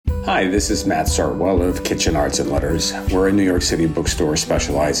Hi, this is Matt Sartwell of Kitchen Arts and Letters. We're a New York City bookstore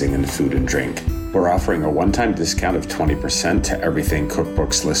specializing in food and drink. We're offering a one-time discount of 20% to Everything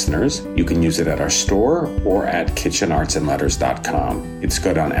Cookbooks listeners. You can use it at our store or at kitchenartsandletters.com. It's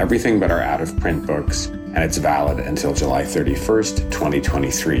good on everything but our out-of-print books, and it's valid until July 31st,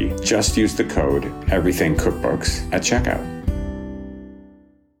 2023. Just use the code Everything Cookbooks at checkout.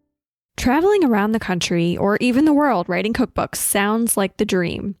 Traveling around the country or even the world writing cookbooks sounds like the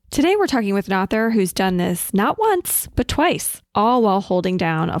dream. Today we're talking with an author who's done this not once, but twice, all while holding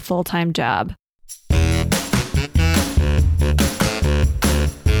down a full-time job.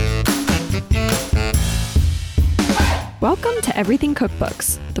 Welcome to Everything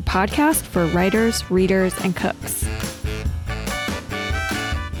Cookbooks, the podcast for writers, readers, and cooks.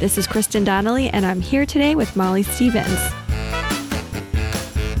 This is Kristen Donnelly, and I'm here today with Molly Stevens.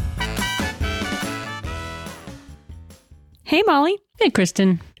 Hey, Molly. Hey,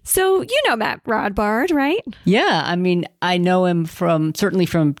 Kristen. So you know Matt Rodbard, right? Yeah, I mean, I know him certainly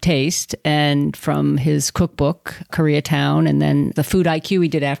from Taste and from his cookbook, Koreatown, and then the Food IQ he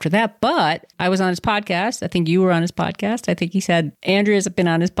did after that. But I was on his podcast. I think you were on his podcast. I think he said Andrea's been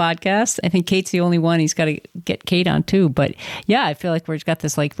on his podcast. I think Kate's the only one. He's got to get Kate on too. But yeah, I feel like we've got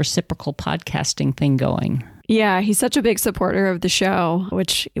this like reciprocal podcasting thing going. Yeah, he's such a big supporter of the show,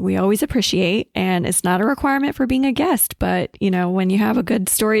 which we always appreciate. And it's not a requirement for being a guest, but you know, when you have a good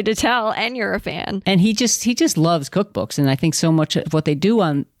story to tell and you're a fan. And he just loves cookbooks. And I think so much of what they do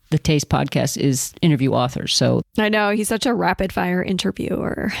on the Taste podcast is interview authors. So I know he's such a rapid fire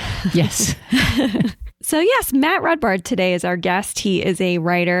interviewer. Yes. So yes, Matt Rodbard today is our guest. He is a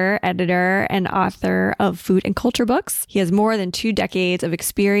writer, editor, and author of food and culture books. He has more than 2 decades of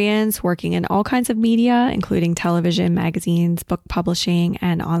experience working in all kinds of media, including television, magazines, book publishing,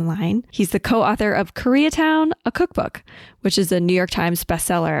 and online. He's the co-author of Koreatown, a cookbook, which is a New York Times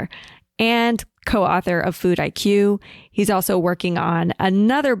bestseller, and co-author of Food IQ. He's also working on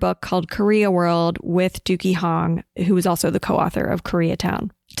another book called Korea World with Dookie Hong, who is also the co-author of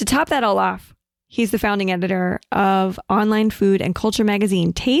Koreatown. To top that all off, he's the founding editor of online food and culture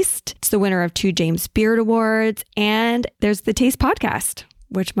magazine Taste. It's the winner of 2 James Beard Awards. And there's the Taste podcast,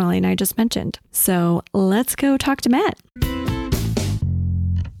 which Molly and I just mentioned. So let's go talk to Matt.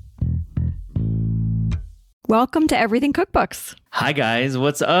 Welcome to Everything Cookbooks. Hi, guys.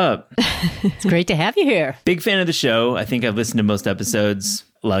 What's up? It's great to have you here. Big fan of the show. I think I've listened to most episodes.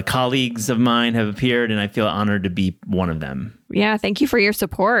 A lot of colleagues of mine have appeared, and I feel honored to be one of them. Yeah, thank you for your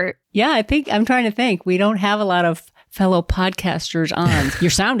support. Yeah, I'm trying to think. We don't have a lot of fellow podcasters on.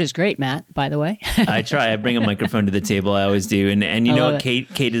 Your sound is great, Matt, by the way. I try. I bring a microphone to the table. I always do. And you know what? Kate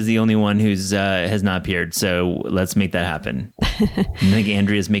is the only one who's has not appeared. So let's make that happen. I think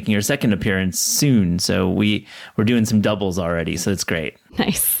Andrea's making her second appearance soon. So we're doing some doubles already. So it's great.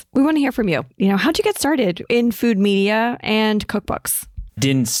 Nice. We want to hear from you. You know, how'd you get started in food media and cookbooks?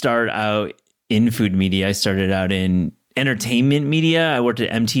 Didn't start out in food media. I started out in entertainment media. I worked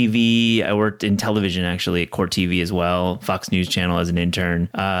at MTV. I worked in television, actually, at Court TV as well. Fox News Channel as an intern.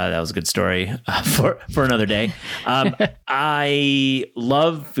 That was a good story for another day. I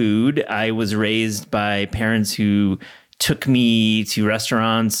love food. I was raised by parents who took me to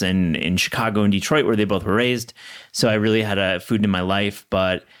restaurants and in Chicago and Detroit, where they both were raised. So I really had food in my life,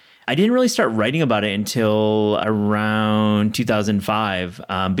 but I didn't really start writing about it until around 2005.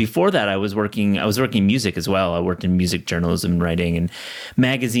 Before that, I was working music as well. I worked in music journalism and writing and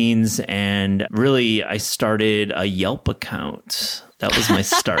magazines. And really, I started a Yelp account. That was my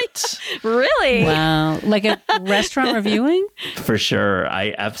start. Really? Wow. Like a restaurant reviewing? For sure.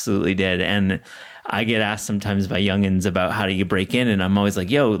 I absolutely did. And I get asked sometimes by youngins about how do you break in, and I'm always like,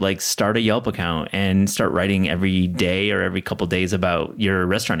 yo, like start a Yelp account and start writing every day or every couple of days about your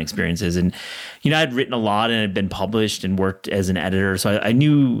restaurant experiences. And, you know, I'd written a lot and had been published and worked as an editor. So I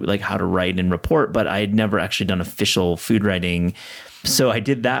knew like how to write and report, but I had never actually done official food writing. So I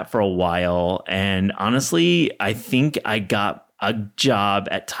did that for a while. And honestly, I think I got a job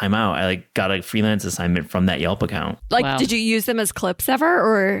at Time Out. I got a freelance assignment from that Yelp account. Like, Wow. Did you use them as clips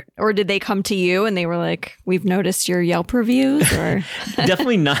ever, or did they come to you and they were like, "We've noticed your Yelp reviews"? Or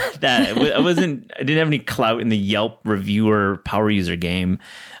Definitely not that. I didn't have any clout in the Yelp reviewer power user game,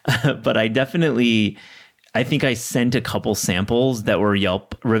 but I think I sent a couple samples that were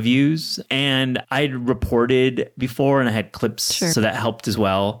Yelp reviews, and I'd reported before and I had clips, Sure. so that helped as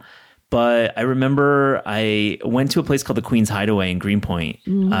well. But I remember I went to a place called the Queen's Hideaway in Greenpoint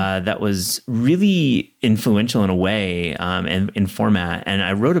that was really influential in a way and in format. And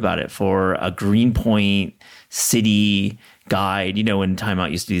I wrote about it for a Greenpoint city guide. You know, when Time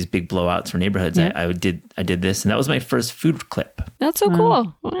Out used to do these big blowouts for neighborhoods, I did this, and that was my first food clip. That's so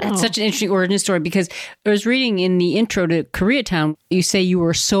cool. Wow. That's such an interesting origin story, because I was reading in the intro to Koreatown, you say you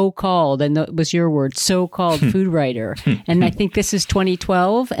were so-called, and that was your word, so-called food writer. And I think this is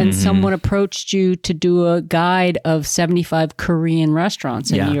 2012, and someone approached you to do a guide of 75 Korean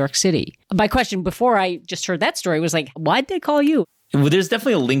restaurants in New York City. My question before I just heard that story was like, why'd they call you? Well, there's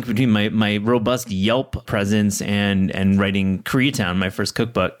definitely a link between my robust Yelp presence and writing Koreatown, my first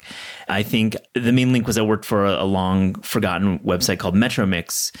cookbook. I think the main link was I worked for a long forgotten website called Metro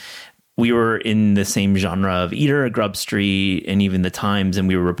Mix. We were in the same genre of Eater, Grub Street, and even The Times, and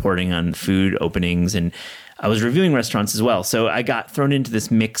we were reporting on food openings, and I was reviewing restaurants as well. So I got thrown into this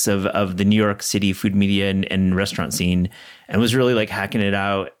mix of the New York City food media and restaurant scene, and was really like hacking it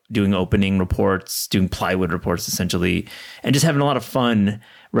out, doing opening reports, doing plywood reports essentially, and just having a lot of fun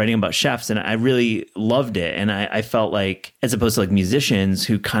writing about chefs. And I really loved it. And I felt like, as opposed to like musicians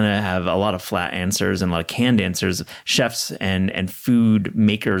who kind of have a lot of flat answers and a lot of canned answers, chefs and food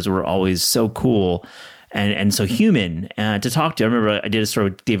makers were always so cool and so human to talk to. I remember I did a story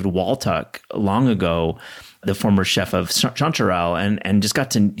with David Waltuck long ago, the former chef of Chanterelle, and just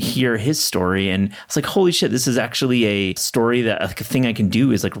got to hear his story. And I was like, holy shit, this is actually a story that like a thing I can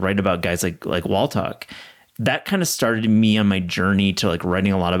do is like write about guys like Waltuck. That kind of started me on my journey to like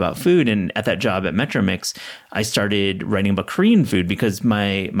writing a lot about food. And at that job at Metro Mix, I started writing about Korean food because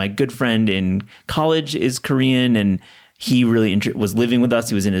my good friend in college is Korean, and he really was living with us.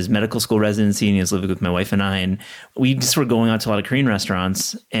 He was in his medical school residency, and he was living with my wife and I. And we just were going out to a lot of Korean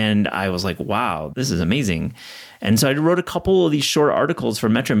restaurants. And I was like, wow, this is amazing. And so I wrote a couple of these short articles for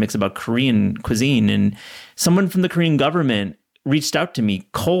Metro Mix about Korean cuisine. And someone from the Korean government reached out to me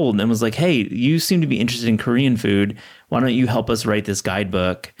cold and was like, hey, you seem to be interested in Korean food. Why don't you help us write this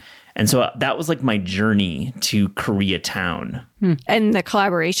guidebook? And so that was like my journey to Koreatown. And the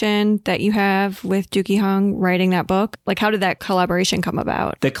collaboration that you have with Dookie Hong writing that book, like how did that collaboration come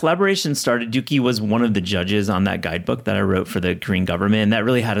about? The collaboration started, Dookie was one of the judges on that guidebook that I wrote for the Korean government. And that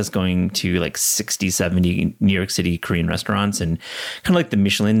really had us going to like 60, 70 New York City Korean restaurants, and kind of like the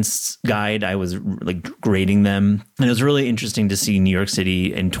Michelin's guide. I was like grading them. And it was really interesting to see New York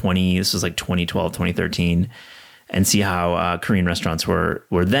City in this was like 2012, 2013. And see how Korean restaurants were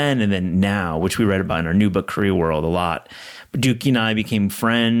then and then now, which we read about in our new book, Korea World, a lot. But Dookie and I became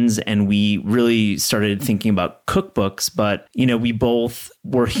friends, and we really started thinking about cookbooks. But, you know, we both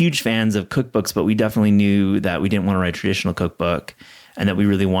were huge fans of cookbooks, but we definitely knew that we didn't want to write a traditional cookbook, and that we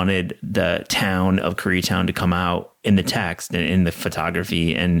really wanted the town of Koreatown to come out in the text and in the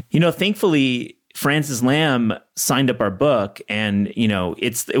photography. And, you know, thankfully, Francis Lamb signed up our book, and you know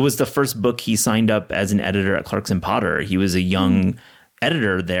it was the first book he signed up as an editor at Clarkson Potter. He was a young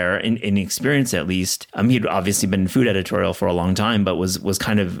editor there, in experience at least. He'd obviously been in food editorial for a long time, but was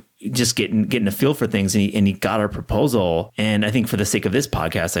kind of just getting a feel for things, and he got our proposal. And I think for the sake of this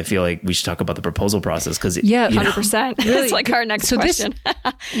podcast, I feel like we should talk about the proposal process, because 100%. It's like our next question.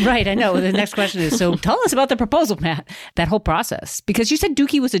 Right, I know. The next question is, so tell us about the proposal, Matt, that whole process, because you said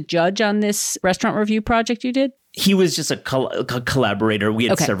Dookie was a judge on this restaurant review project you did. He was just a collaborator. We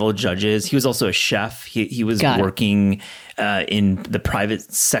had several judges. He was also a chef. He was working in the private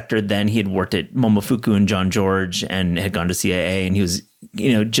sector then. He had worked at Momofuku and John George and had gone to CAA, and he was,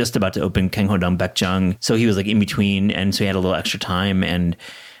 you know, just about to open Kanghodang Baekjang. So he was like in between, and so he had a little extra time. And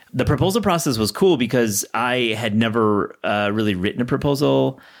the proposal process was cool because I had never really written a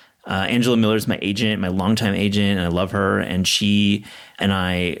proposal. Angela Miller's my agent, my longtime agent, and I love her. And she and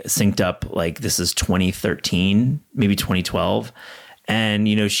I synced up, like, this is 2013, maybe 2012. And,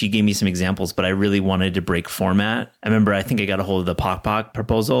 you know, she gave me some examples, but I really wanted to break format. I remember, I think I got a hold of the Pok Pok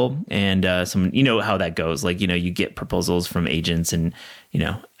proposal, and you know how that goes. Like, you know, you get proposals from agents, and, you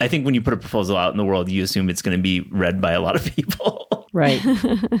know, I think when you put a proposal out in the world, you assume it's going to be read by a lot of people. Right.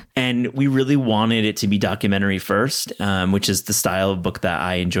 And we really wanted it to be documentary first, which is the style of book that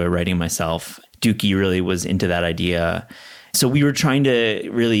I enjoy writing myself. Dookie really was into that idea. So we were trying to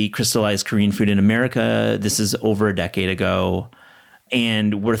really crystallize Korean food in America. This is over a decade ago.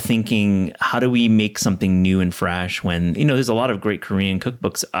 And we're thinking, how do we make something new and fresh when, you know, there's a lot of great Korean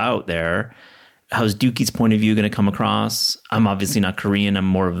cookbooks out there? How's Dookie's point of view going to come across? I'm obviously not Korean. I'm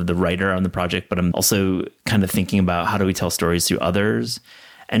more of the writer on the project, but I'm also kind of thinking about how do we tell stories through others?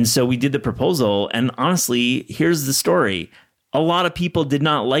 And so we did the proposal, and honestly, here's the story. A lot of people did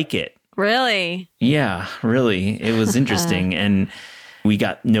not like it. Really? Yeah, really. It was interesting. And we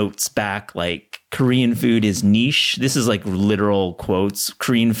got notes back like, Korean food is niche. This is like literal quotes.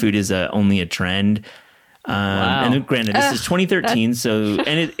 Korean food is only a trend. Wow. And granted, this is 2013,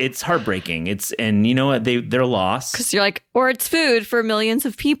 and it's heartbreaking. And you know what? They're lost. Because you're like, or it's food for millions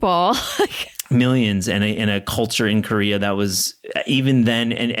of people. Millions, and a culture in Korea that was even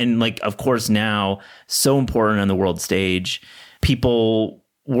then, and like, of course now, so important on the world stage. People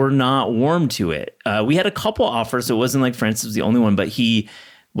were not warm to it. We had a couple offers, so it wasn't like Francis was the only one, but he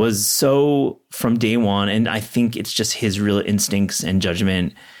was so from day one, and I think it's just his real instincts and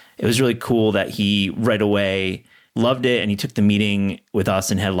judgment. It was really cool that he right away loved it, and he took the meeting with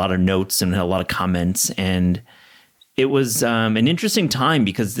us and had a lot of notes and had a lot of comments. And it was an interesting time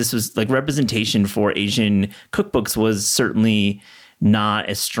because this was like representation for Asian cookbooks was certainly not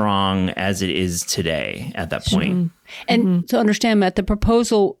as strong as it is today at that point. Mm-hmm. And to understand, Matt, the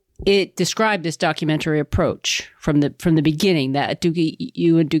proposal, it described this documentary approach from the beginning. That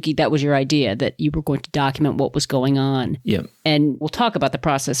you and Dookie, that was your idea, that you were going to document what was going on. Yeah. And we'll talk about the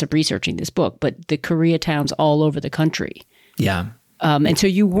process of researching this book, but the Koreatowns all over the country. Yeah. And so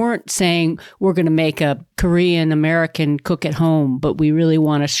you weren't saying we're going to make a Korean American cook at home, but we really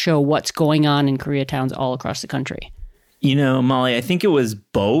want to show what's going on in Koreatowns all across the country. You know, Molly, I think it was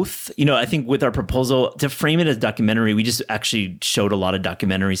both. You know, I think with our proposal to frame it as documentary, we just actually showed a lot of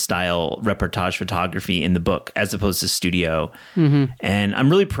documentary style reportage photography in the book as opposed to studio. Mm-hmm. And I'm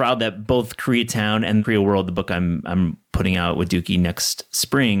really proud that both Koreatown and Korea World, the book I'm putting out with Dookie next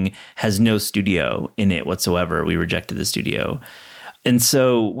spring, has no studio in it whatsoever. We rejected the studio. And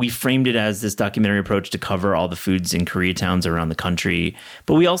so we framed it as this documentary approach to cover all the foods in Koreatowns around the country.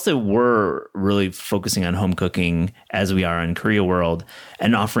 But we also were really focusing on home cooking as we are in Korea World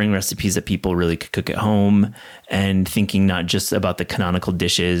and offering recipes that people really could cook at home and thinking not just about the canonical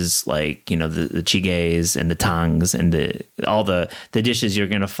dishes like, you know, the chigaes and the tangs and all the dishes you're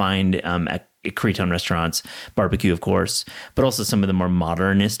going to find at Koreatown restaurants, barbecue, of course, but also some of the more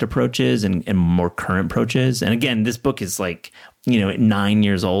modernist approaches and more current approaches. And again, this book is like, you know, 9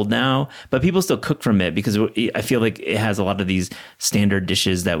 years old now, but people still cook from it because I feel like it has a lot of these standard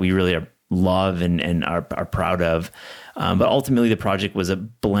dishes that we really love and are proud of. But ultimately, the project was a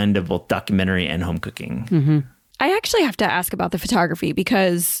blend of both documentary and home cooking. Mm-hmm. I actually have to ask about the photography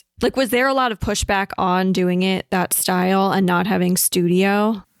because, like, was there a lot of pushback on doing it that style and not having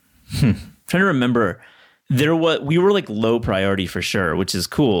studio? Trying to remember, we were like low priority for sure, which is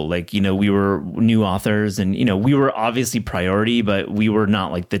cool. Like, you know, we were new authors and, you know, we were obviously priority, but we were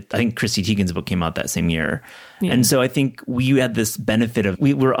not like I think Chrissy Teigen's book came out that same year. Yeah. And so I think we had this benefit of,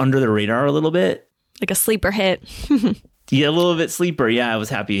 we were under the radar a little bit. Like a sleeper hit. Yeah, a little bit sleeper. Yeah, I was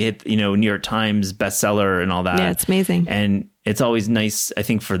happy. Hit, you know, New York Times bestseller and all that. Yeah, it's amazing. And it's always nice, I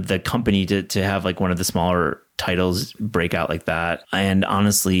think, for the company to have like one of the smaller titles break out like that. And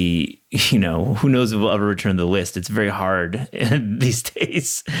honestly, you know, who knows if we'll ever return to the list. It's very hard these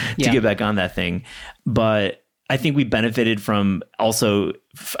days to get back on that thing. But I think we benefited from also,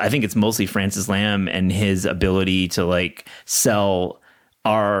 I think it's mostly Francis Lam and his ability to like sell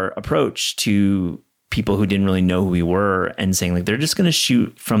our approach to people who didn't really know who we were and saying like, they're just going to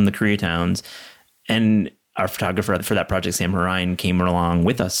shoot from the Koreatowns. And our photographer for that project, Sam Harine, came along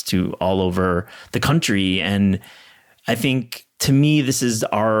with us to all over the country. And I think to me, this is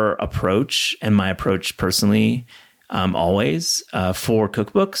our approach and my approach personally, always for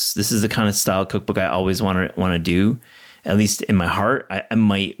cookbooks. This is the kind of style cookbook I always want to do, at least in my heart. I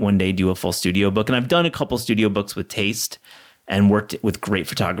might one day do a full studio book. And I've done a couple studio books with Taste and worked with great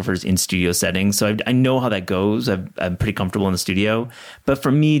photographers in studio settings. So I know how that goes. I'm pretty comfortable in the studio. But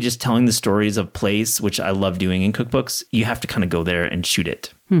for me, just telling the stories of place, which I love doing in cookbooks, you have to kind of go there and shoot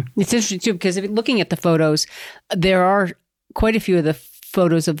it. It's interesting, too, because looking at the photos, there are quite a few of the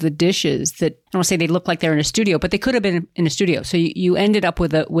photos of the dishes that, I don't want to say they look like they're in a studio, but they could have been in a studio. So you ended up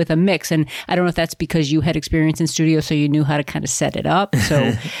with a mix. And I don't know if that's because you had experience in studio, so you knew how to kind of set it up.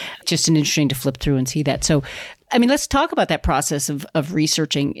 So just an interesting to flip through and see that. So, I mean, let's talk about that process of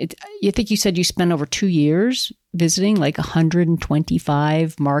researching. You think you said you spent over 2 years visiting like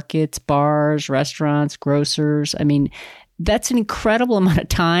 125 markets, bars, restaurants, grocers. I mean, that's an incredible amount of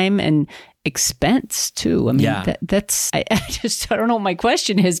time and expense too. I mean, that's, I don't know what my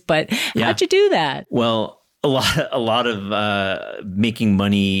question is, but how'd you do that? Well, a lot of making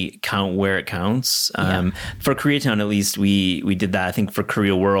money count where it counts. For Koreatown, at least, we did that. I think for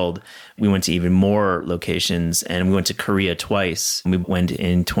Korea World, we went to even more locations, and we went to Korea twice. We went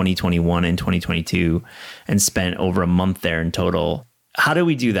in 2021 and 2022 and spent over a month there in total. How do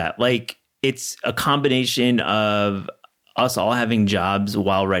we do that? Like, it's a combination of us all having jobs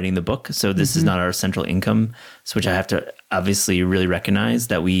while writing the book. So this is not our central income, which I have to obviously really recognize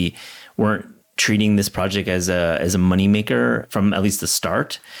that we weren't treating this project as a moneymaker from at least the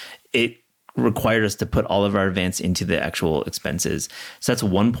start. It required us to put all of our advance into the actual expenses. So that's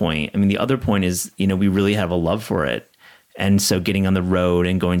one point. I mean, the other point is, we really have a love for it. And so getting on the road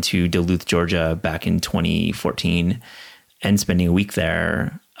and going to Duluth, Georgia back in 2014 and spending a week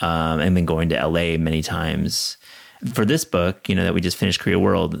there, and then going to LA many times. For this book, that we just finished, Korea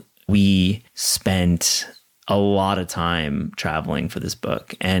World, we spent a lot of time traveling for this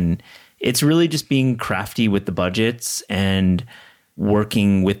book. And it's really just being crafty with the budgets and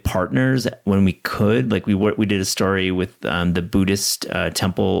working with partners when we could. Like we did a story with the Buddhist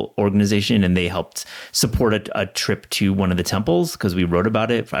temple organization, and they helped support a trip to one of the temples because we wrote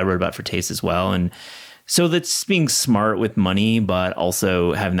about it. I wrote about it for Taste as well. And so that's being smart with money, but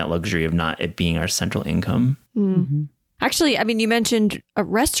also having that luxury of not it being our central income. Mm-hmm. Actually, I mean, you mentioned a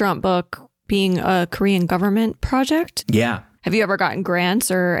restaurant book being a Korean government project. Yeah. Have you ever gotten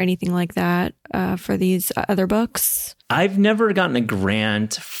grants or anything like that for these other books? I've never gotten a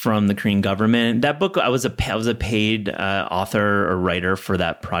grant from the Korean government. That book, I was a paid author or writer for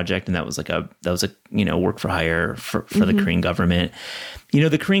that project, and that was a work for hire for the Korean government.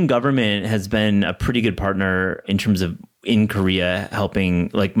 The Korean government has been a pretty good partner in terms of in Korea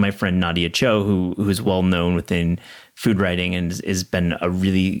helping, like my friend Nadia Cho, who is well known within food writing and has been a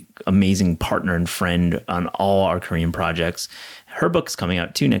really amazing partner and friend on all our Korean projects. Her book's coming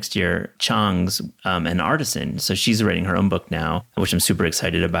out too next year, Chang's an artisan. So she's writing her own book now, which I'm super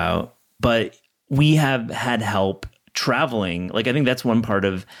excited about. But we have had help traveling. Like, I think that's one part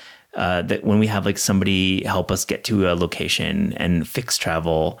of that when we have like somebody help us get to a location and fix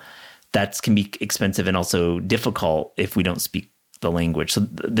travel, that can be expensive and also difficult if we don't speak the language. So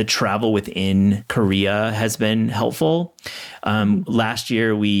the travel within Korea has been helpful. Last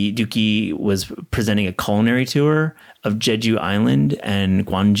year, Dookie was presenting a culinary tour of Jeju Island and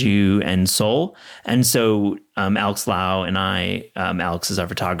Gwangju and Seoul. And so Alex Lau and I, Alex is our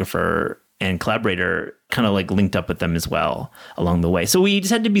photographer and collaborator, kind of like linked up with them as well along the way. So we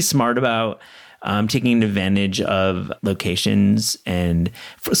just had to be smart about taking advantage of locations. And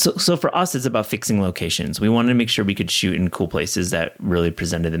so for us, it's about fixing locations. We wanted to make sure we could shoot in cool places that really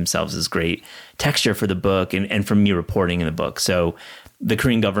presented themselves as great texture for the book and for me reporting in the book. So the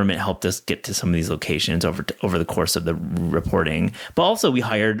Korean government helped us get to some of these locations over the course of the reporting. But also we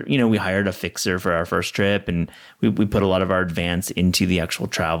hired a fixer for our first trip, and we put a lot of our advance into the actual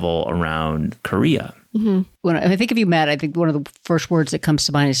travel around Korea. Mm-hmm. When I think of you, Matt, I think one of the first words that comes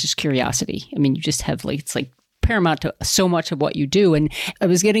to mind is just curiosity. I mean, you just have it's like paramount to so much of what you do. And I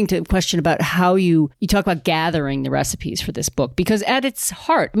was getting to a question about how you talk about gathering the recipes for this book, because at its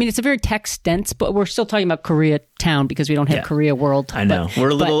heart, I mean, it's a very text dense, but we're still talking about Koreatown because we don't have Korea World. I know. We're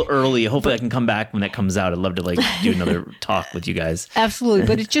a little early. Hopefully I can come back when that comes out. I'd love to do another talk with you guys. Absolutely.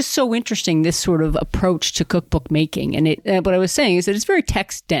 But it's just so interesting, this sort of approach to cookbook making. And what I was saying is that it's very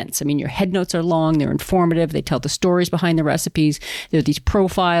text dense. I mean, your head notes are long, they're informative, they tell the stories behind the recipes. There are these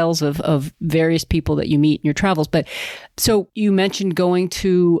profiles of various people that you meet in your travels. But so you mentioned going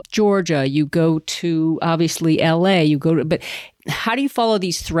to Georgia, you go to obviously LA, but how do you follow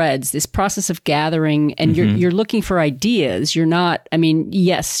these threads, this process of gathering, and you're looking for ideas? You're not, I mean,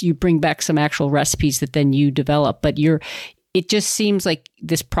 yes, you bring back some actual recipes that then you develop, but it just seems like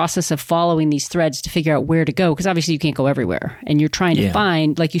this process of following these threads to figure out where to go, because obviously you can't go everywhere. And you're trying to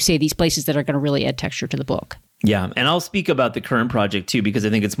find, like you say, these places that are going to really add texture to the book. Yeah. And I'll speak about the current project too, because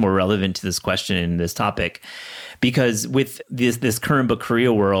I think it's more relevant to this question and this topic. Because with this current book,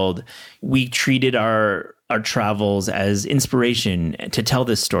 Korea World, we treated our travels as inspiration to tell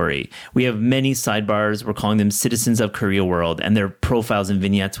this story. We have many sidebars. We're calling them Citizens of Korea World, and they're profiles and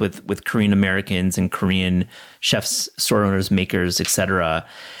vignettes with Korean Americans and Korean chefs, store owners, makers, etc.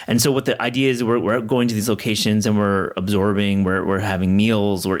 And so what the idea is, we're going to these locations and we're absorbing, we're having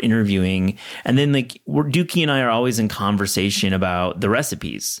meals, we're interviewing, and then Dookie and I are always in conversation about the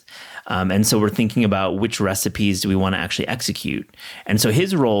recipes. And so we're thinking about which recipes do we want to actually execute. And so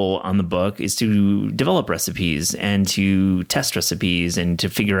his role on the book is to develop recipes and to test recipes and to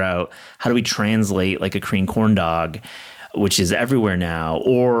figure out how do we translate like a Korean corn dog, which is everywhere now.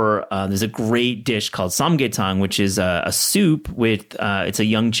 Or there's a great dish called samgaetang, which is a soup with, it's a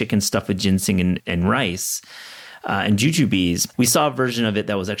young chicken stuffed with ginseng and rice. And jujubes. We saw a version of it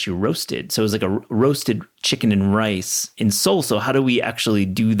that was actually roasted. So it was like a roasted chicken and rice in Seoul. So how do we actually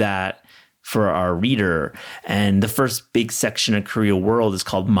do that for our reader? And the first big section of Korea World is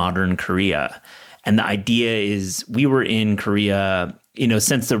called Modern Korea. And the idea is we were in Korea,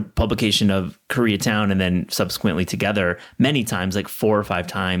 since the publication of Koreatown and then subsequently together many times, like 4 or 5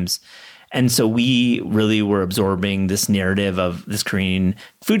 times. And so we really were absorbing this narrative of this Korean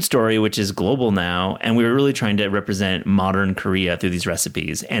food story, which is global now. And we were really trying to represent modern Korea through these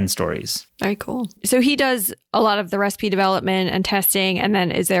recipes and stories. Very cool. So he does a lot of the recipe development and testing. And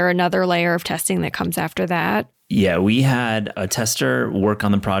then is there another layer of testing that comes after that? Yeah, we had a tester work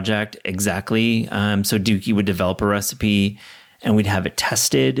on the project exactly. So Dookie would develop a recipe and we'd have it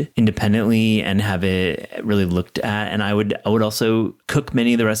tested independently and have it really looked at. And I would also cook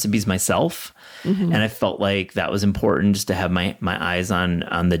many of the recipes myself. And I felt like that was important just to have my eyes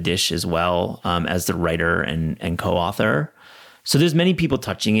on the dish as well, as the writer and co-author. So there's many people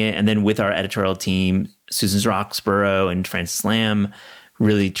touching it. And then with our editorial team, Susan Roxborough and Francis Lamb,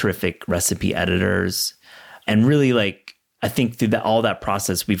 really terrific recipe editors. And really, like, I think through all that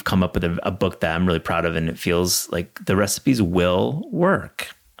process, we've come up with a book that I'm really proud of. And it feels like the recipes will work,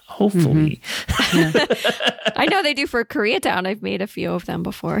 hopefully. I know they do for Koreatown. I've made a few of them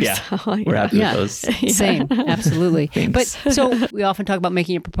before. Yeah, so, we're happy with those. Same, absolutely. Thanks. But so we often talk about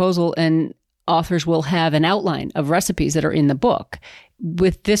making a proposal and authors will have an outline of recipes that are in the book.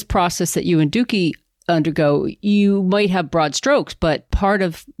 With this process that you and Dookie undergo, you might have broad strokes, but part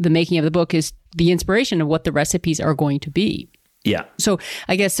of the making of the book is the inspiration of what the recipes are going to be. Yeah. So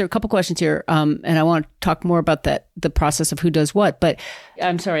I guess there are a couple questions here, and I want to talk more about the process of who does what. But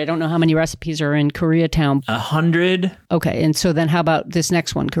I'm sorry, I don't know how many recipes are in Koreatown. 100. Okay, and so then how about this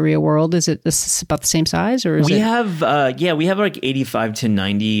next one, Korea World? Is this about the same size, or is we it? have like 85 to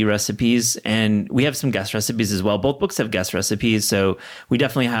 90 recipes, and we have some guest recipes as well. Both books have guest recipes, so we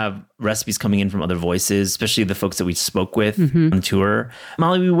definitely have recipes coming in from other voices, especially the folks that we spoke with on tour.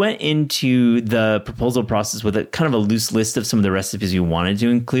 Molly, we went into the proposal process with a kind of a loose list of some of the recipes we wanted to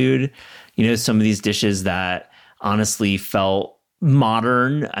include. You know, some of these dishes that honestly felt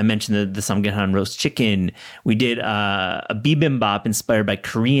modern. I mentioned the samgyeopsal roast chicken. We did a bibimbap inspired by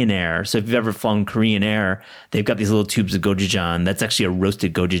Korean Air. So if you've ever flown Korean Air, they've got these little tubes of gochujang. That's actually a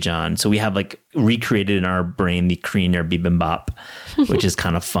roasted gochujang. So we have like recreated in our brain the Korean Air bibimbap, which is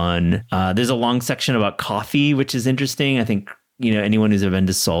kind of fun. There's a long section about coffee, which is interesting. I think, you know, anyone who's ever been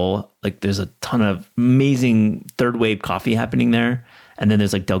to Seoul, like there's a ton of amazing third wave coffee happening there. And then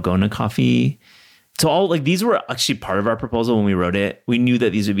there's like Dalgona coffee. So all like these were actually part of our proposal when we wrote it. We knew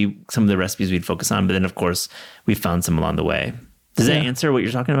that these would be some of the recipes we'd focus on, but then of course we found some along the way. Does that answer what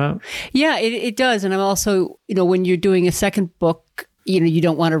you're talking about? Yeah, it does. And I'm also, you know, when you're doing a second book, you know, you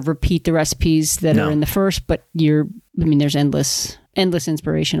don't want to repeat the recipes that are in the first, but there's endless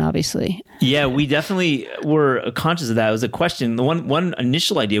inspiration, obviously. Yeah, we definitely were conscious of that. It was a question. The one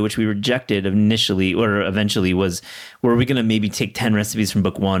initial idea, which we rejected initially or eventually, was were we going to maybe take 10 recipes from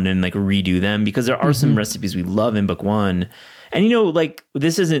book one and like redo them? Because there are some recipes we love in book one. And, you know, like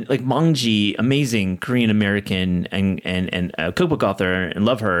this isn't like Mangji, amazing Korean American and a cookbook author, and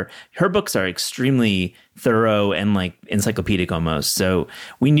love her. Her books are extremely thorough and like encyclopedic almost. So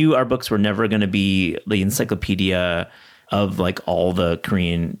we knew our books were never going to be the encyclopedia of like all the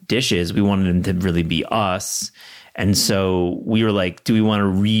Korean dishes. We wanted them to really be us. And so we were like, do we want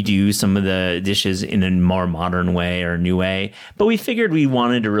to redo some of the dishes in a more modern way or a new way? But we figured we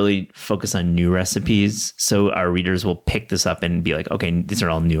wanted to really focus on new recipes. So our readers will pick this up and be like, okay, these are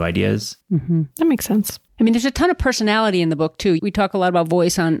all new ideas. That makes sense. I mean, there's a ton of personality in the book, too. We talk a lot about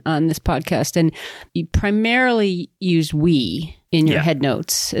voice on this podcast, and you primarily use we in your head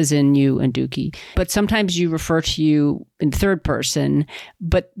notes, as in you and Dookie. But sometimes you refer to you in third person,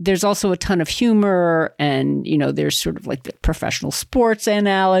 but there's also a ton of humor, and, you know, there's sort of like the professional sports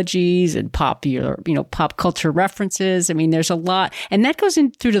analogies and pop culture references. I mean, there's a lot. And that goes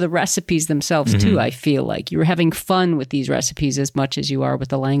in through to the recipes themselves, too, I feel like. You're having fun with these recipes as much as you are with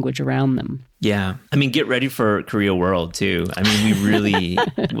the language around them. Yeah. I mean, get ready for Korea World, too. I mean, we really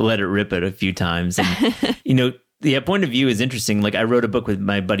let it rip it a few times. And, you know, the point of view is interesting. Like I wrote a book with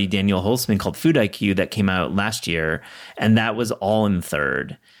my buddy Daniel Holzman called Food IQ that came out last year. And that was all in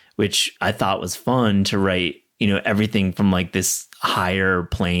third, which I thought was fun to write, you know, everything from like this higher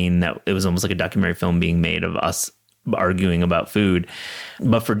plane that it was almost like a documentary film being made of us arguing about food.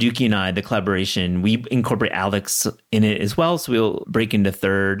 But for Dookie and I, the collaboration, we incorporate Alex in it as well. So we'll break into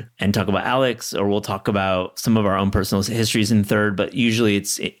third and talk about Alex, or we'll talk about some of our own personal histories in third, but usually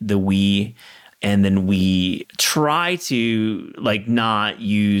it's the we. And then we try to like not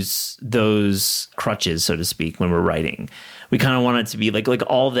use those crutches, so to speak, when we're writing. We kind of want it to be like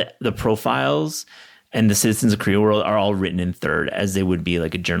all the profiles and the citizens of Korea World are all written in third, as they would be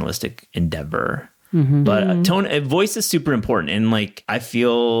like a journalistic endeavor. But voice is super important. And like, I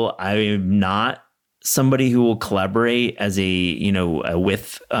feel I'm not somebody who will collaborate as a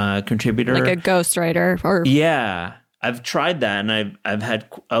with contributor. Like a ghostwriter or... Yeah. I've tried that, and I've had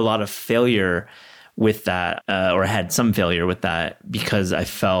a lot of failure with that, or had some failure with that, because I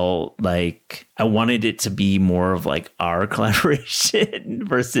felt like I wanted it to be more of like our collaboration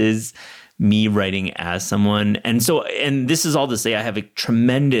versus me writing as someone. And so, and this is all to say, I have a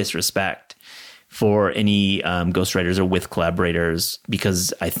tremendous respect for any ghostwriters or with collaborators,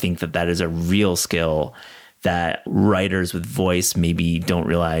 because I think that is a real skill that writers with voice maybe don't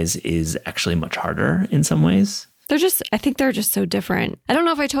realize is actually much harder in some ways. I think they're just so different. I don't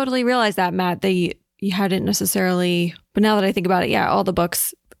know if I totally realized that, Matt, that you hadn't necessarily, but now that I think about it, yeah, all the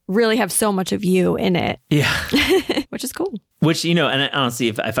books really have so much of you in it. Yeah. Which is cool. Which, and honestly,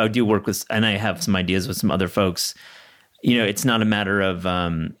 if I do work with, and I have some ideas with some other folks, it's not a matter of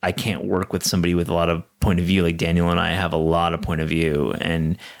I can't work with somebody with a lot of point of view. Like Daniel and I have a lot of point of view.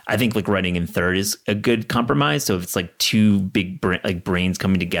 And I think like writing in third is a good compromise. So if it's like two big brains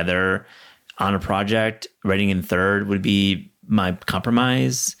coming together on a project, writing in third would be my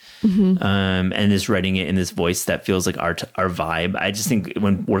compromise. Mm-hmm. And just writing it in this voice that feels like our vibe. I just think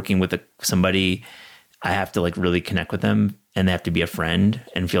when working with somebody, I have to like really connect with them, and they have to be a friend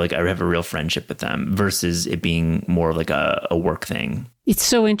and feel like I have a real friendship with them, versus it being more like a work thing. It's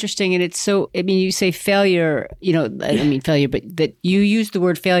so interesting. And you say failure, failure, but that you use the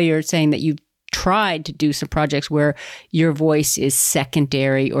word failure saying that you've tried to do some projects where your voice is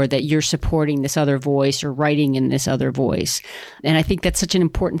secondary, or that you're supporting this other voice or writing in this other voice. And I think that's such an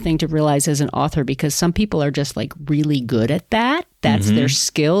important thing to realize as an author, because some people are just like really good at that. That's their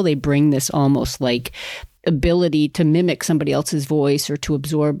skill. They bring this almost like ability to mimic somebody else's voice or to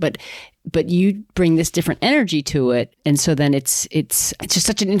absorb, but you bring this different energy to it. And so then it's just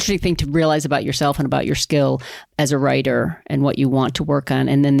such an interesting thing to realize about yourself and about your skill as a writer and what you want to work on.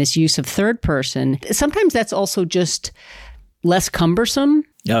 And then this use of third person, sometimes that's also just less cumbersome.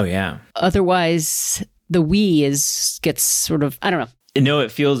 Oh, yeah. Otherwise, the we gets sort of, I don't know. No,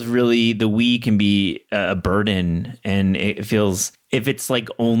 it feels really, the we can be a burden, and it feels, if it's like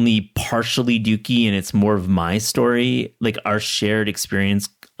only partially Dookie and it's more of my story, like our shared experience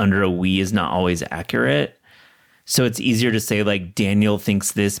under a we is not always accurate. So it's easier to say like Daniel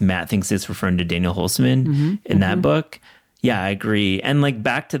thinks this, Matt thinks this, referring to Daniel Holzman in that book. Yeah, I agree. And like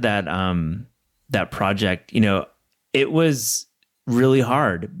back to that project, it was really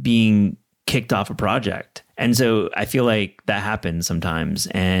hard being kicked off a project. And so I feel like that happens sometimes.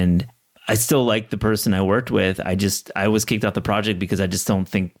 And I still like the person I worked with. I was kicked off the project because I just don't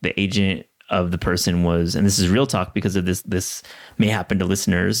think the agent of the person was, and this is real talk because of this may happen to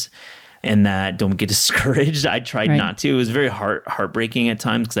listeners, and that don't get discouraged. I tried not to. It was very heartbreaking at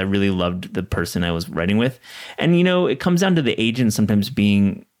times because I really loved the person I was writing with. And, it comes down to the agent sometimes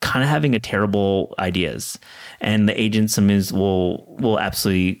being kind of having a terrible ideas, and the agent sometimes will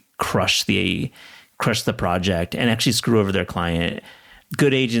absolutely crush the project and actually screw over their client.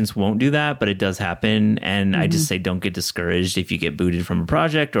 Good agents won't do that, but it does happen. And I just say, don't get discouraged if you get booted from a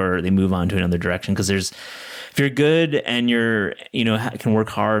project or they move on to another direction. Because if you're good and can work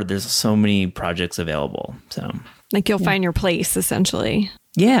hard, there's so many projects available. So like you'll find your place essentially.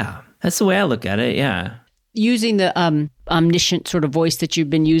 Yeah, that's the way I look at it. Yeah. Using the omniscient sort of voice that you've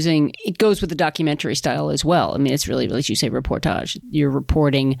been using, it goes with the documentary style as well. I mean, it's really, as you say, reportage. You're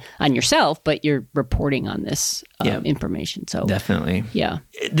reporting on yourself, but you're reporting on this information. So definitely. Yeah.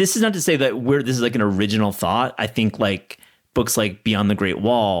 This is not to say that this is like an original thought. I think like books like Beyond the Great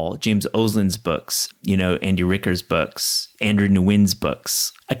Wall, James Oslin's books, Andy Ricker's books, Andrew Nguyen's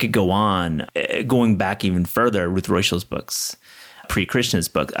books. I could go on, going back even further, Ruth Reuschel's books, Pri Krishna's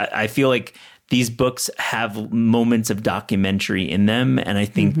book. I feel like these books have moments of documentary in them. And I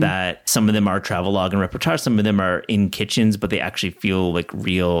think that some of them are travelogue and reportage. Some of them are in kitchens, but they actually feel like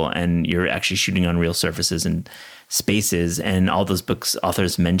real, and you're actually shooting on real surfaces and spaces. And all those books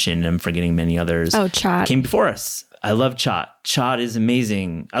authors mentioned, I'm forgetting many others, Chot came before us. I love Chot. Chot is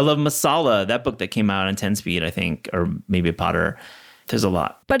amazing. I love Masala, that book that came out on 10 Speed, I think, or maybe Potter. There's a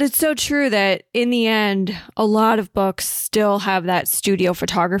lot. But it's so true that in the end, a lot of books still have that studio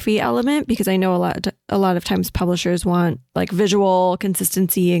photography element, because I know a lot of times publishers want like visual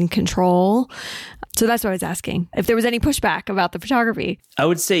consistency and control. So that's what I was asking, if there was any pushback about the photography. I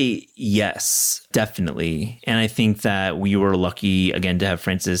would say yes, definitely. And I think that we were lucky, again, to have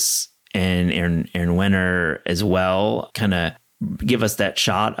Francis and Aaron Wenner as well kind of give us that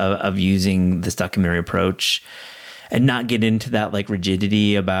shot of using this documentary approach, and not get into that like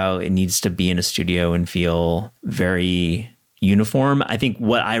rigidity about it needs to be in a studio and feel very uniform. I think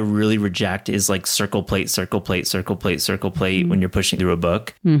what I really reject is like circle plate when you're pushing through a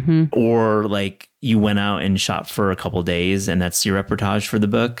book, or like you went out and shot for a couple days and that's your reportage for the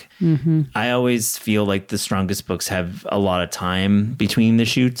book. I always feel like the strongest books have a lot of time between the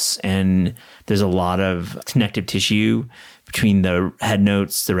shoots, and there's a lot of connective tissue between the head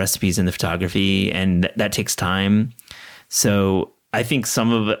notes, the recipes, and the photography, and that takes time. So I think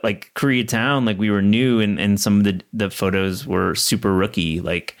some of it, like Koreatown, like we were new, and some of the photos were super rookie.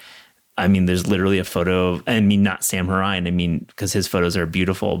 Like, I mean, there's literally a photo of, I mean, not Sam Harine, I mean, because his photos are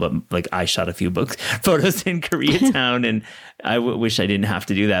beautiful, but like I shot a few photos in Koreatown, and I wish I didn't have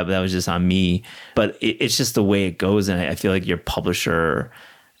to do that, but that was just on me. But it's just the way it goes. And I feel like your publisher,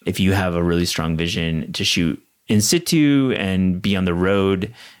 if you have a really strong vision to shoot in situ and be on the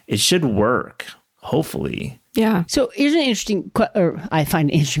road, it should work, hopefully. Yeah. So here's an interesting, I find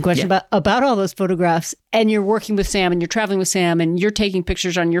an interesting question about all those photographs. And you're working with Sam, and you're traveling with Sam, and you're taking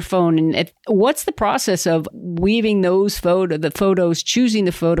pictures on your phone. And what's the process of weaving the photos, choosing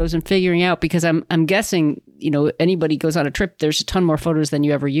the photos, and figuring out? Because I'm guessing, anybody goes on a trip, there's a ton more photos than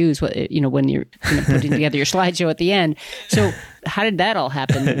you ever use. When you're putting together your slideshow at the end. So how did that all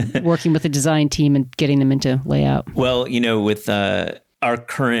happen? Working with the design team and getting them into layout. Well, with our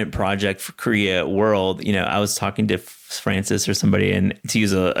current project for Korea World, I was talking to Francis or somebody, and to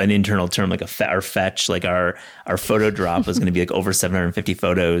use an internal term, like our fetch, like our photo drop was going to be like over 750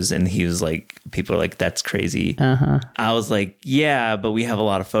 photos. And he was like, people are like, that's crazy. I was like, yeah, but we have a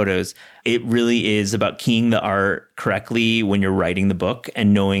lot of photos. It really is about keying the art correctly when you're writing the book,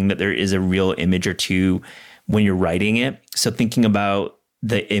 and knowing that there is a real image or two when you're writing it. So thinking about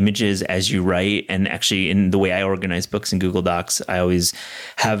the images as you write, and actually in the way I organize books in Google Docs, I always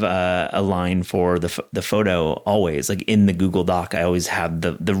have a line for the photo always. Like in the Google Doc, I always have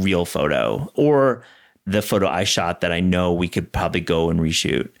the real photo, or the photo I shot that I know we could probably go and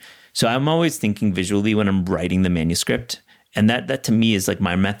reshoot. So I'm always thinking visually when I'm writing the manuscript. And that to me is like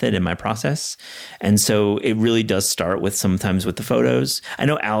my method and my process. And so it really does start sometimes with the photos. I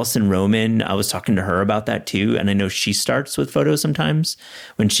know Alison Roman, I was talking to her about that too. And I know she starts with photos sometimes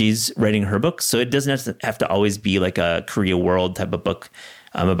when she's writing her books. So it doesn't have to always be like a Korea World type of book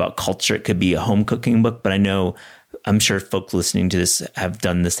about culture. It could be a home cooking book, but I'm sure folks listening to this have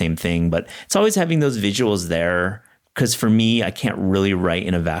done the same thing. But it's always having those visuals there. Because for me, I can't really write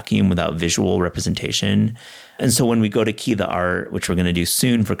in a vacuum without visual representation. And so when we go to key the art, which we're going to do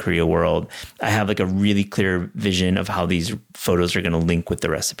soon for Korea World, I have like a really clear vision of how these photos are going to link with the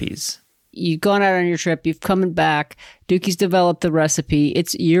recipes. You've gone out on your trip, you've come back, Dookie's developed the recipe.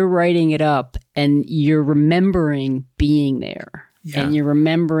 You're writing it up, and you're remembering being there. Yeah. And you're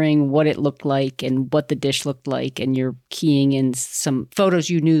remembering what it looked like and what the dish looked like, and you're keying in some photos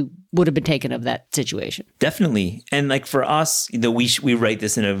you knew would have been taken of that situation. Definitely. And like for us, we write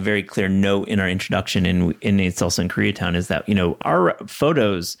this in a very clear note in our introduction, and it's also in Koreatown, is that, our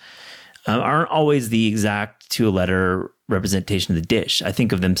photos aren't always the exact to a letter representation of the dish. I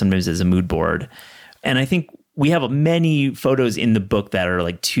think of them sometimes as a mood board. And I think we have many photos in the book that are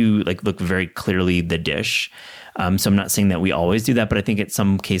look very clearly the dish. So I'm not saying that we always do that, but I think in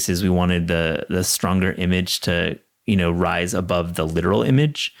some cases we wanted the stronger image to, rise above the literal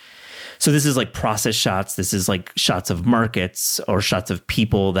image. So this is like process shots. This is like shots of markets or shots of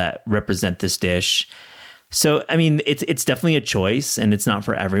people that represent this dish. So, I mean, it's definitely a choice, and it's not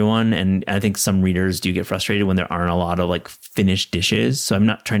for everyone. And I think some readers do get frustrated when there aren't a lot of like finished dishes. So I'm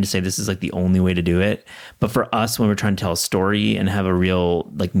not trying to say this is like the only way to do it. But for us, when we're trying to tell a story and have a real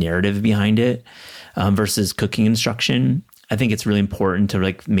like narrative behind it, versus cooking instruction, I think it's really important to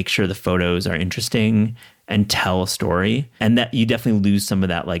like make sure the photos are interesting and tell a story, and that you definitely lose some of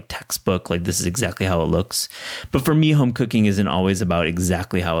that like textbook, like this is exactly how it looks. But for me, home cooking isn't always about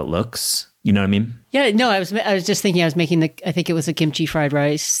exactly how it looks. You know what I mean? Yeah, no, I was just thinking I was making I think it was a kimchi fried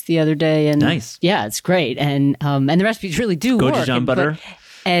rice the other day, and nice. Yeah, it's great, and the recipes really do work. Gochujang butter.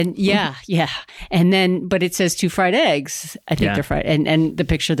 And yeah. And then, but it says 2 fried eggs. I think they're fried. And the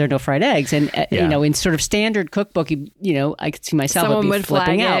picture, there are no fried eggs. And, in sort of standard cookbook, I could see myself someone would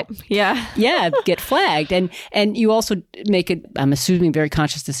flipping flag out. It. Yeah. Yeah, get flagged. And you also make it, I'm assuming, very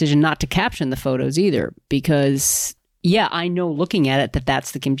conscious decision not to caption the photos either, because, I know looking at it that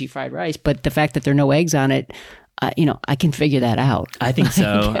that's the kimchi fried rice, but the fact that there are no eggs on it, I can figure that out. I think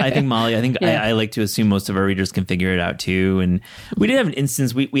so. I think, Molly, I like to assume most of our readers can figure it out too. And we did have an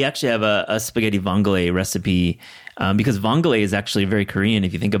instance, we actually have a spaghetti vongole recipe, because vongole is actually very Korean.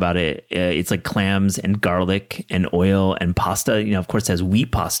 If you think about it, it's like clams and garlic and oil and pasta, of course it has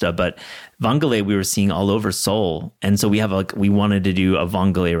wheat pasta, but vongole we were seeing all over Seoul. And so we wanted to do a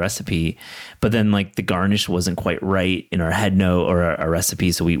vongole recipe, but then like the garnish wasn't quite right in our head note or our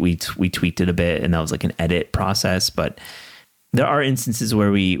recipe. So we tweaked it a bit, and that was like an edit process. But There are instances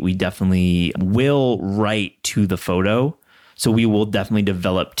where we definitely will write to the photo. So we will definitely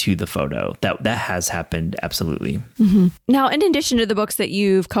develop to the photo. That has happened, absolutely. Mm-hmm. Now, in addition to the books that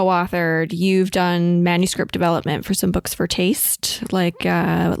you've co-authored, you've done manuscript development for some books for Taste, like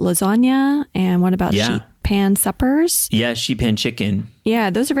Lasagna, and what about Sheep Pan Suppers? Yeah, Sheep Pan Chicken. Yeah,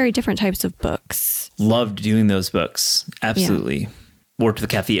 those are very different types of books. Loved doing those books, absolutely. Yeah. Worked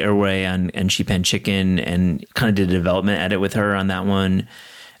with Kathy Airway on Sheep Pan Chicken and kind of did a development edit with her on that one.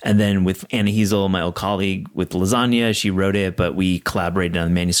 And then with Anna Heasel, my old colleague with Lasagna, she wrote it, but we collaborated on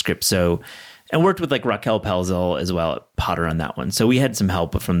the manuscript. So, and worked with like Raquel Pelzel as well at Potter on that one. So we had some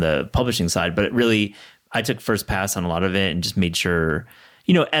help from the publishing side, but it really, I took first pass on a lot of it and just made sure,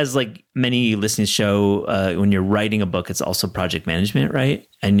 you know, as like many listeners show, when you're writing a book, it's also project management, right?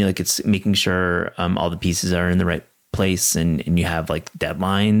 And like it's making sure all the pieces are in the right place and you have like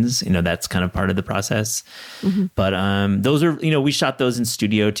deadlines, you know, that's kind of part of the process. Mm-hmm. But those are, you know, we shot those in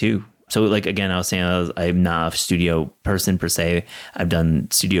studio too. So like, again, I was saying I'm not a studio person per se. I've done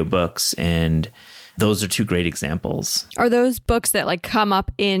studio books and those are two great examples. Are those books that like come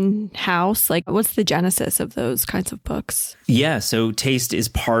up in-house? Like what's the genesis of those kinds of books? Yeah. So Taste is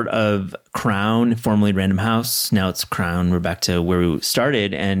part of Crown, formerly Random House. Now it's Crown. We're back to where we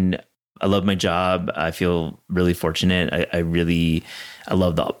started, and I love my job. I feel really fortunate. I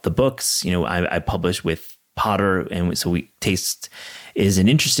love the books. You know, I publish with Potter, and so Taste is an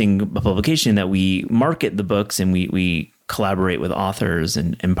interesting publication that we market the books and we collaborate with authors.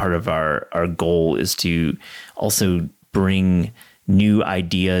 And part of our goal is to also bring new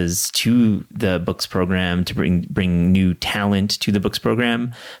ideas to the books program, to bring new talent to the books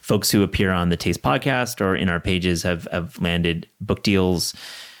program. Folks who appear on the Taste podcast or in our pages have landed book deals.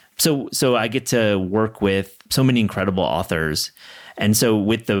 So I get to work with so many incredible authors. And so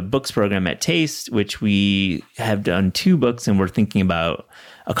with the books program at Taste, which we have done 2 books and we're thinking about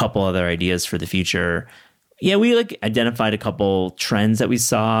a couple other ideas for the future. Yeah, we like identified a couple trends that we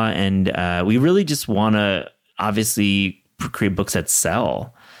saw, and we really just want to obviously create books that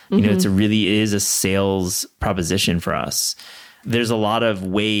sell. You know, it is a sales proposition for us. There's a lot of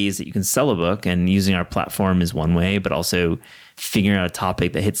ways that you can sell a book, and using our platform is one way, but also figuring out a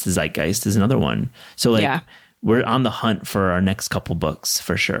topic that hits the zeitgeist is another one. So like we're on the hunt for our next couple books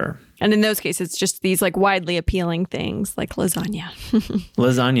for sure. And in those cases, it's just these like widely appealing things like Lasagna.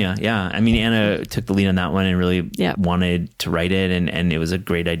 Lasagna, yeah. I mean, Anna took the lead on that one and really wanted to write it, and it was a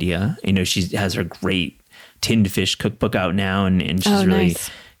great idea. You know, she has her great tinned fish cookbook out now, and she's really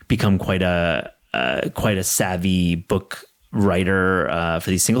become quite a savvy book writer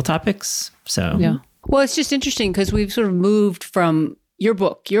for these single topics. So yeah. Well, it's just interesting because we've sort of moved from your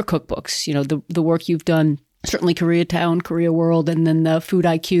cookbooks, you know, the work you've done, certainly Koreatown, Korea World, and then the Food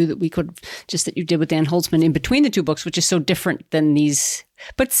IQ that you did with Dan Holtzman in between the 2 books, which is so different than these,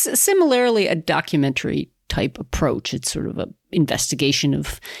 but similarly a documentary type approach. It's sort of an investigation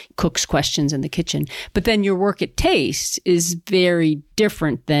of cooks' questions in the kitchen. But then your work at Taste is very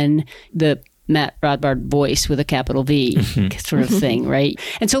different than the Matt Rodbard voice with a capital V sort of thing, right?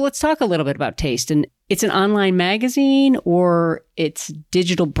 And so let's talk a little bit about Taste. And it's an online magazine or it's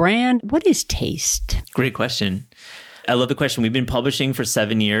digital brand. What is Taste? Great question. I love the question. We've been publishing for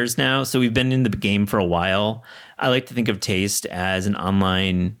 7 years now, so we've been in the game for a while. I like to think of Taste as an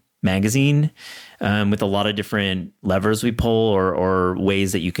online magazine with a lot of different levers we pull or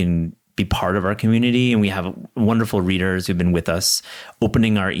ways that you can be part of our community. And we have wonderful readers who've been with us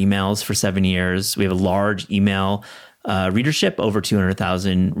opening our emails for 7 years. We have a large email readership, over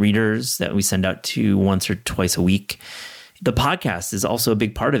 200,000 readers that we send out to once or twice a week. The podcast is also a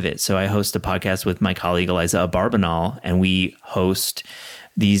big part of it. So I host a podcast with my colleague, Eliza Barbanal, and we host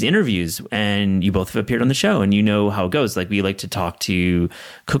these interviews, and you both have appeared on the show, and you know how it goes. Like, we like to talk to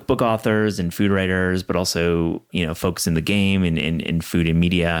cookbook authors and food writers, but also, you know, folks in the game and in food and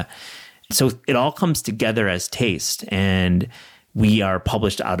media. So it all comes together as Taste, and we are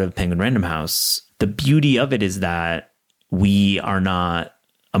published out of Penguin Random House. The beauty of it is that we are not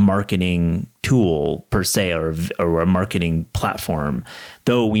a marketing tool per se, or a marketing platform,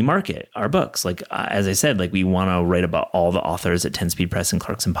 though we market our books. Like, as I said, like, we want to write about all the authors at 10 Speed Press and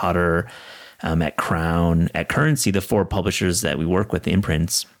Clarkson Potter, at Crown, at Currency, the 4 publishers that we work with, the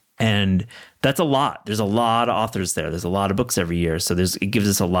imprints. And that's a lot. There's a lot of authors there. There's a lot of books every year. So it gives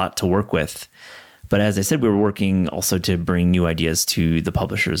us a lot to work with. But as I said, we were working also to bring new ideas to the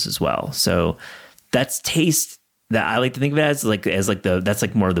publishers as well. So that's Taste. That I like to think of it that's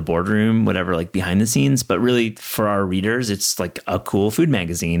like more of the boardroom, whatever, like behind the scenes. But really, for our readers, it's like a cool food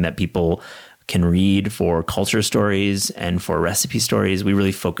magazine that people can read for culture stories and for recipe stories. We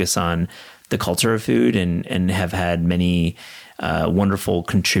really focus on the culture of food and have had many wonderful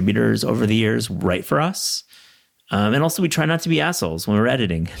contributors over the years write for us. And also, we try not to be assholes when we're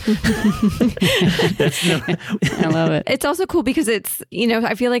editing. I love it. It's also cool because it's,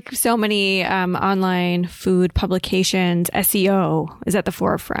 I feel like so many online food publications, SEO is at the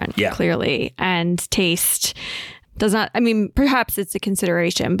forefront, clearly. And taste does not, perhaps it's a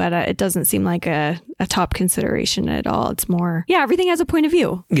consideration, but it doesn't seem like a top consideration at all. It's more, everything has a point of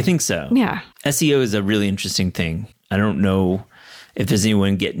view. You think so? Yeah. SEO is a really interesting thing. I don't know if there's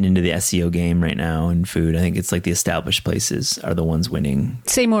anyone getting into the SEO game right now in food. I think it's like the established places are the ones winning.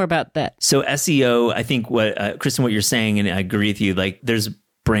 Say more about that. So SEO, I think Kristen, what you're saying, and I agree with you, like there's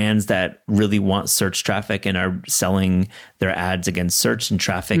brands that really want search traffic and are selling their ads against search and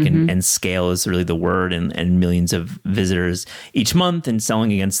traffic and scale is really the word and millions of visitors each month and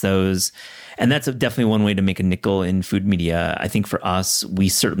selling against those. And that's definitely one way to make a nickel in food media. I think for us, we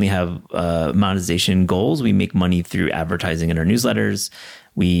certainly have monetization goals. We make money through advertising in our newsletters.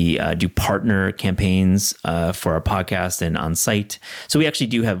 We do partner campaigns for our podcast and on site. So we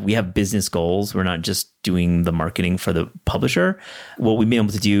actually we have business goals. We're not just doing the marketing for the publisher. What we've been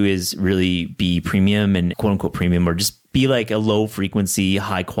able to do is really be premium and quote unquote premium, or just be like a low frequency,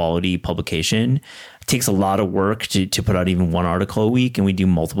 high quality publication. It takes a lot of work to put out even one article a week, and we do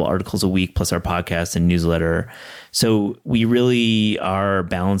multiple articles a week plus our podcast and newsletter. So we really are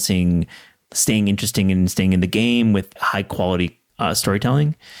balancing staying interesting and staying in the game with high quality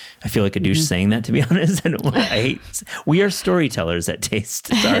storytelling. I feel like a douche saying that, to be honest. We are storytellers at Taste.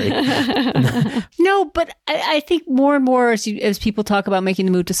 Sorry. No, but I think more and more as people talk about making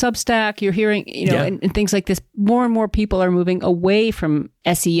the move to Substack, you're hearing, and things like this, more and more people are moving away from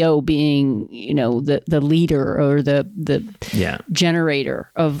SEO being, the leader or the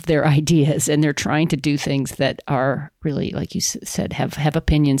generator of their ideas. And they're trying to do things that are really, like you said, have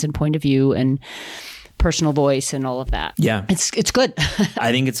opinions and point of view and personal voice and all of that. Yeah. It's good.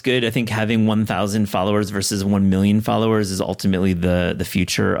 I think it's good. I think having 1,000 followers versus 1 million followers is ultimately the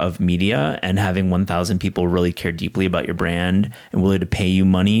future of media, and having 1,000 people really care deeply about your brand and willing to pay you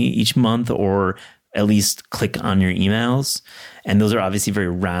money each month or at least click on your emails. And those are obviously very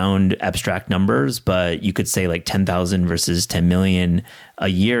round, abstract numbers, but you could say like 10,000 versus 10 million a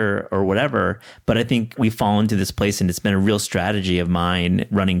year or whatever. But I think we've fallen to this place, and it's been a real strategy of mine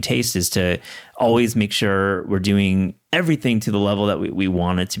running Taste, is to always make sure we're doing everything to the level that we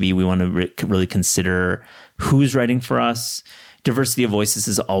want it to be. We want to really consider who's writing for us. Diversity of voices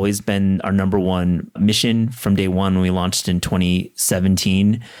has always been our number one mission from day one when we launched in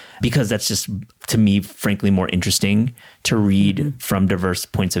 2017, because that's just, to me, frankly, more interesting to read from diverse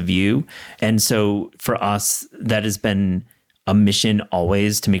points of view. And so for us, that has been a mission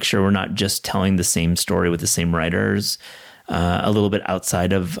always, to make sure we're not just telling the same story with the same writers, a little bit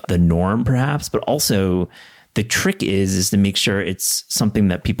outside of the norm, perhaps, but also the trick is to make sure it's something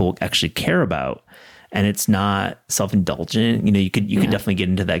that people actually care about. And it's not self-indulgent. You could definitely get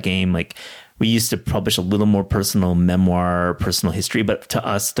into that game. Like, we used to publish a little more personal memoir, personal history, but to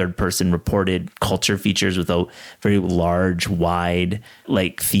us, third person reported culture features with a very large, wide,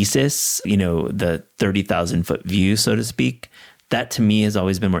 thesis, the 30,000 foot view, so to speak. That to me has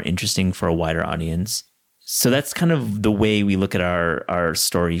always been more interesting for a wider audience. So that's kind of the way we look at our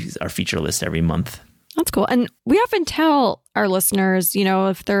stories, our feature list every month. That's cool. And we often tell our listeners,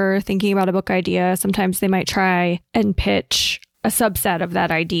 if they're thinking about a book idea, sometimes they might try and pitch a subset of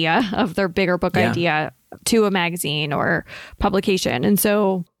that idea, of their bigger book idea, to a magazine or publication. And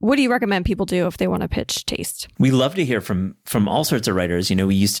so what do you recommend people do if they want to pitch Taste? We love to hear from all sorts of writers.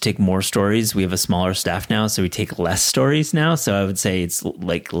 We used to take more stories. We have a smaller staff now, so we take less stories now. So I would say it's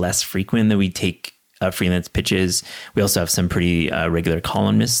less frequent that we take freelance pitches. We also have some pretty regular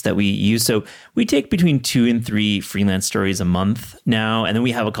columnists that we use. So we take between 2 and 3 freelance stories a month now. And then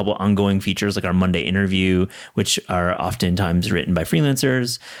we have a couple ongoing features like our Monday interview, which are oftentimes written by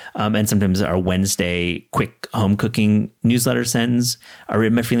freelancers. And sometimes our Wednesday quick home cooking newsletter sends are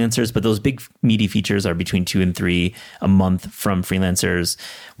written by freelancers. But those big meaty features are between 2 and 3 a month from freelancers.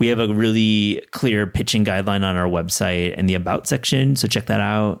 We have a really clear pitching guideline on our website and the About section. So check that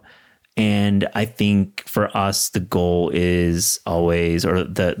out. And I think for us, the goal is always, or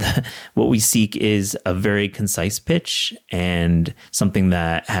what we seek is a very concise pitch and something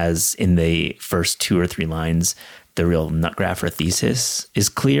that has in the first 2 or 3 lines, the real nut graph or thesis is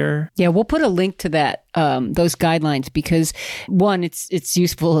clear. Yeah, we'll put a link to that those guidelines, because one, it's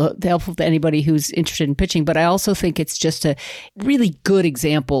useful, helpful to anybody who's interested in pitching, but I also think it's just a really good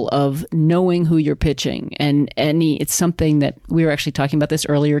example of knowing who you're pitching. And it's something that we were actually talking about this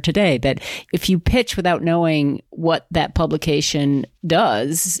earlier today, that if you pitch without knowing what that publication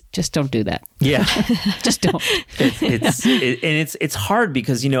does, just don't do that. Yeah. Just don't. It's hard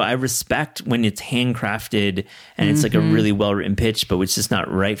because, I respect when it's handcrafted and it's like a really well-written pitch, but it's just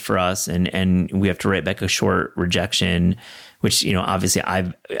not right for us. And we have to write back a short rejection, which, obviously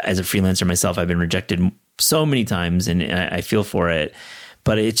as a freelancer myself, I've been rejected so many times and I feel for it,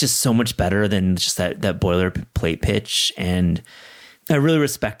 but it's just so much better than just that boilerplate pitch. And I really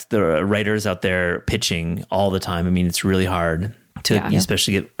respect the writers out there pitching all the time. I mean, it's really hard to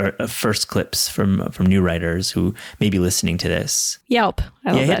especially get first clips from new writers who may be listening to this. Yelp.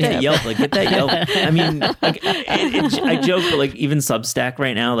 I love that. Yeah, Yelp. Like, get that Yelp. I mean, I joke, but like even Substack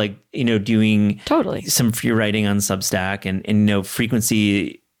right now, like, doing some free writing on Substack and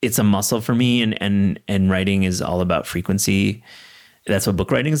frequency, it's a muscle for me and writing is all about frequency. That's what book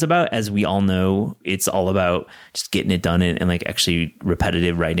writing is about. As we all know, it's all about just getting it done and like actually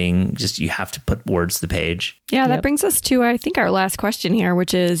repetitive writing. Just you have to put words to the page. Yeah, that brings us to, I think, our last question here,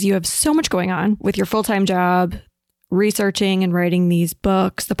 which is you have so much going on with your full-time job, researching and writing these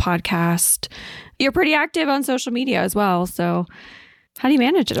books, the podcast. You're pretty active on social media as well. So how do you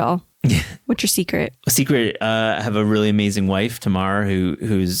manage it all? What's your secret? I have a really amazing wife, Tamar,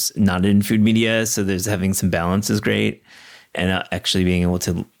 who's not in food media. So there's having some balance is great. And actually being able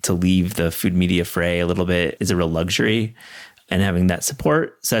to leave the food media fray a little bit is a real luxury, and having that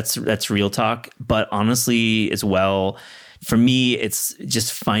support. So that's real talk. But honestly, as well, for me, it's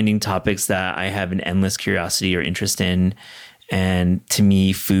just finding topics that I have an endless curiosity or interest in. And to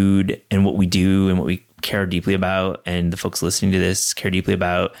me, food and what we do and what we care deeply about, and the folks listening to this care deeply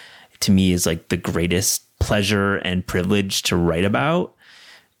about, to me is like the greatest pleasure and privilege to write about.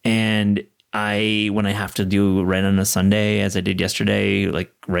 And when I have to write on a Sunday, as I did yesterday, like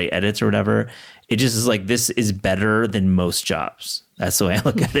write edits or whatever, it just is like, this is better than most jobs. That's the way I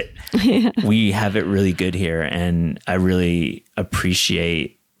look at it. Yeah. We have it really good here. And I really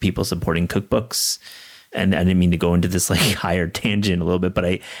appreciate people supporting cookbooks. And I didn't mean to go into this like higher tangent a little bit, but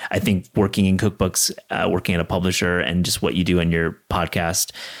I think working in cookbooks, working at a publisher, and just what you do on your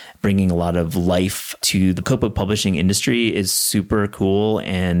podcast, bringing a lot of life to the cookbook publishing industry is super cool.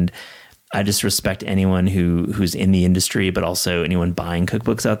 And I just respect anyone who's in the industry, but also anyone buying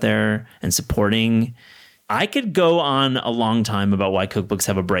cookbooks out there and supporting. I could go on a long time about why cookbooks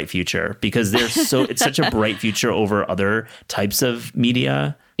have a bright future, because it's such a bright future over other types of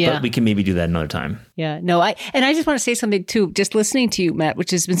media. Yeah. But we can maybe do that another time. Yeah. No, I just want to say something too, just listening to you, Matt,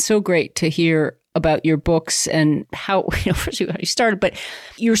 which has been so great to hear about your books and how, first how you started, but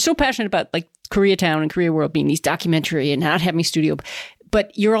you're so passionate about like Koreatown and Korea World being these documentary and not having studio.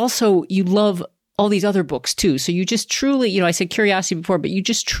 But you love all these other books too. So you just truly, I said curiosity before, but you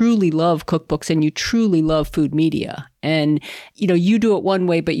just truly love cookbooks and you truly love food media. And, you do it one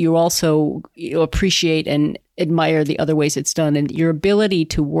way, but you also appreciate and admire the other ways it's done. And your ability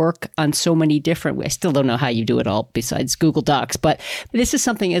to work on so many different ways. I still don't know how you do it all besides Google Docs, but this is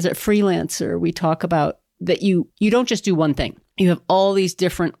something as a freelancer, we talk about that you don't just do one thing. You have all these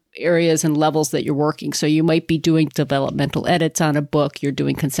different areas and levels that you're working. So you might be doing developmental edits on a book. You're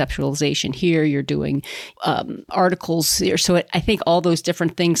doing conceptualization here. You're doing articles here. So I think all those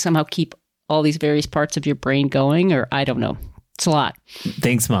different things somehow keep all these various parts of your brain going, or I don't know. It's a lot.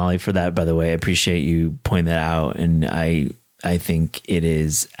 Thanks, Molly, for that, by the way. I appreciate you pointing that out. And I think it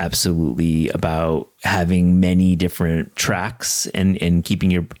is absolutely about having many different tracks and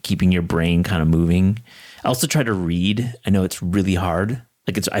keeping your brain kind of moving. I also try to read. I know it's really hard.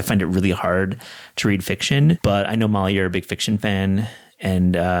 I find it really hard to read fiction, but I know, Molly, you're a big fiction fan.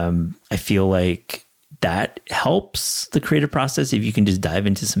 And I feel like that helps the creative process if you can just dive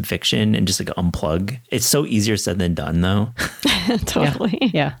into some fiction and just like unplug. It's so easier said than done, though.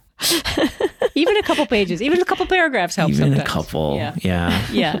 Totally. Yeah. Even a couple pages, even a couple paragraphs help. Even sometimes. A couple.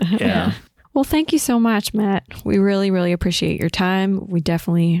 Yeah. Well, thank you so much, Matt. We really, really appreciate your time. We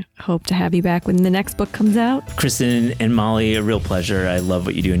definitely hope to have you back when the next book comes out. Kristen and Molly, a real pleasure. I love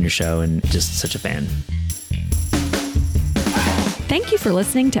what you do in your show and just such a fan. Thank you for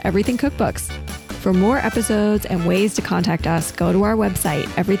listening to Everything Cookbooks. For more episodes and ways to contact us, go to our website,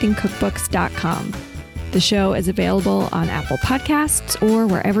 everythingcookbooks.com. The show is available on Apple Podcasts or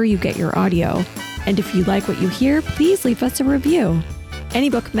wherever you get your audio. And if you like what you hear, please leave us a review. Any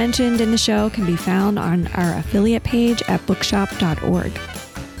book mentioned in the show can be found on our affiliate page at bookshop.org.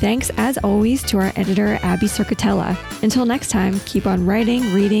 Thanks, as always, to our editor, Abby Circatella. Until next time, keep on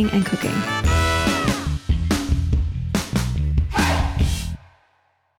writing, reading, and cooking.